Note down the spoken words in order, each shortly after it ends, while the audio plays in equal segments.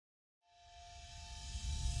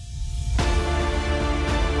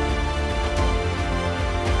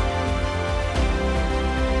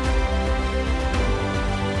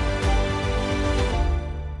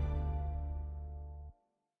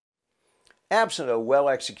Absent a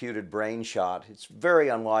well-executed brain shot, it's very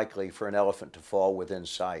unlikely for an elephant to fall within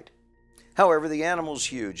sight. However, the animal's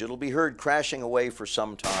huge. It'll be heard crashing away for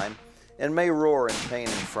some time and may roar in pain and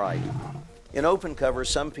fright. In open cover,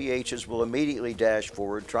 some PHs will immediately dash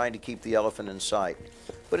forward, trying to keep the elephant in sight,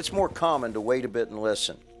 but it's more common to wait a bit and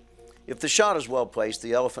listen. If the shot is well placed,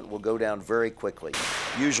 the elephant will go down very quickly,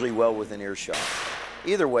 usually well within earshot.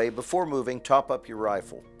 Either way, before moving, top up your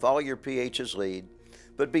rifle. Follow your PH's lead,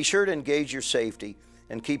 but be sure to engage your safety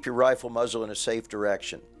and keep your rifle muzzle in a safe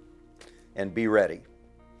direction. And be ready.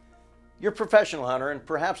 Your professional hunter and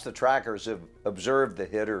perhaps the trackers have observed the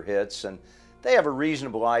hit or hits, and they have a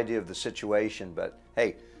reasonable idea of the situation, but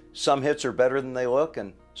hey, some hits are better than they look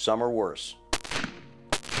and some are worse.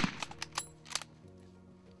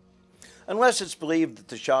 Unless it's believed that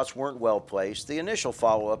the shots weren't well placed, the initial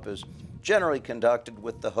follow-up is generally conducted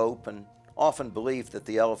with the hope and often belief that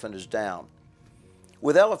the elephant is down.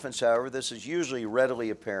 With elephants, however, this is usually readily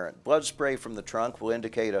apparent. Blood spray from the trunk will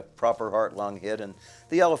indicate a proper heart-lung hit, and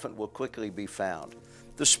the elephant will quickly be found.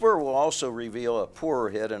 The spur will also reveal a poorer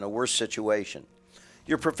hit in a worse situation.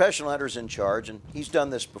 Your professional hunter is in charge, and he's done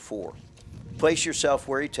this before. Place yourself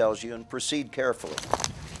where he tells you and proceed carefully.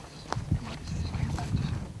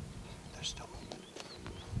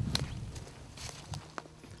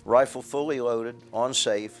 Rifle fully loaded, on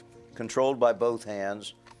safe, controlled by both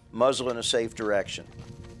hands, muzzle in a safe direction.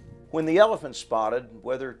 When the elephant's spotted,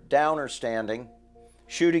 whether down or standing,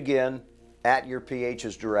 shoot again at your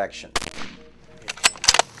PH's direction.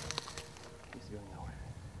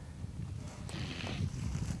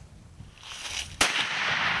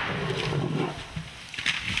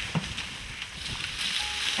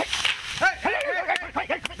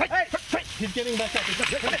 He's getting back up.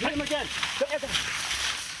 Hit him again.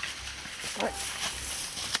 All right.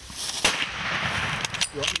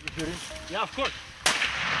 You want me to shoot him? Yeah, of course.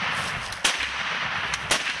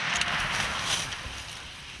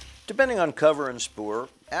 Depending on cover and spoor,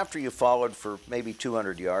 after you've followed for maybe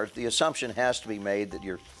 200 yards, the assumption has to be made that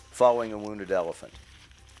you're following a wounded elephant.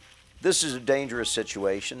 This is a dangerous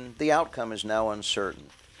situation. The outcome is now uncertain.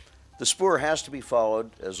 The spoor has to be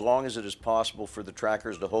followed as long as it is possible for the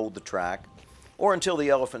trackers to hold the track, or until the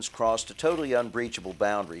elephants crossed a totally unbreachable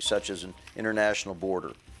boundary, such as an international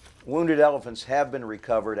border. Wounded elephants have been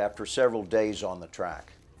recovered after several days on the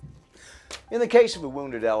track. In the case of a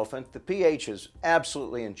wounded elephant, the PH is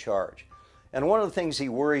absolutely in charge, and one of the things he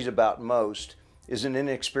worries about most is an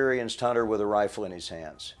inexperienced hunter with a rifle in his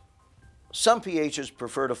hands. Some PHs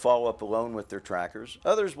prefer to follow up alone with their trackers.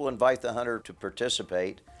 Others will invite the hunter to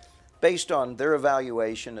participate based on their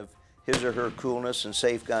evaluation of his or her coolness and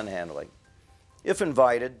safe gun handling. If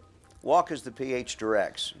invited, walk as the PH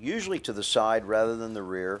directs, usually to the side rather than the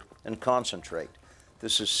rear, and concentrate.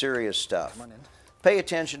 This is serious stuff. Pay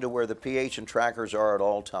attention to where the PH and trackers are at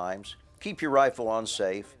all times, keep your rifle on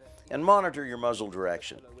safe, and monitor your muzzle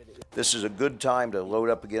direction. This is a good time to load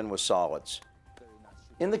up again with solids.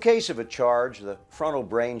 In the case of a charge, the frontal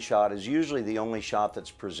brain shot is usually the only shot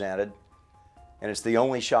that's presented, and it's the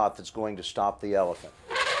only shot that's going to stop the elephant.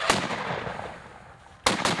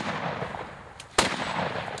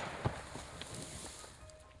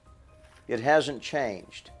 It hasn't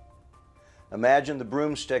changed. Imagine the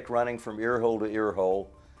broomstick running from ear hole to ear hole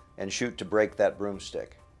and shoot to break that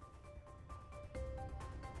broomstick.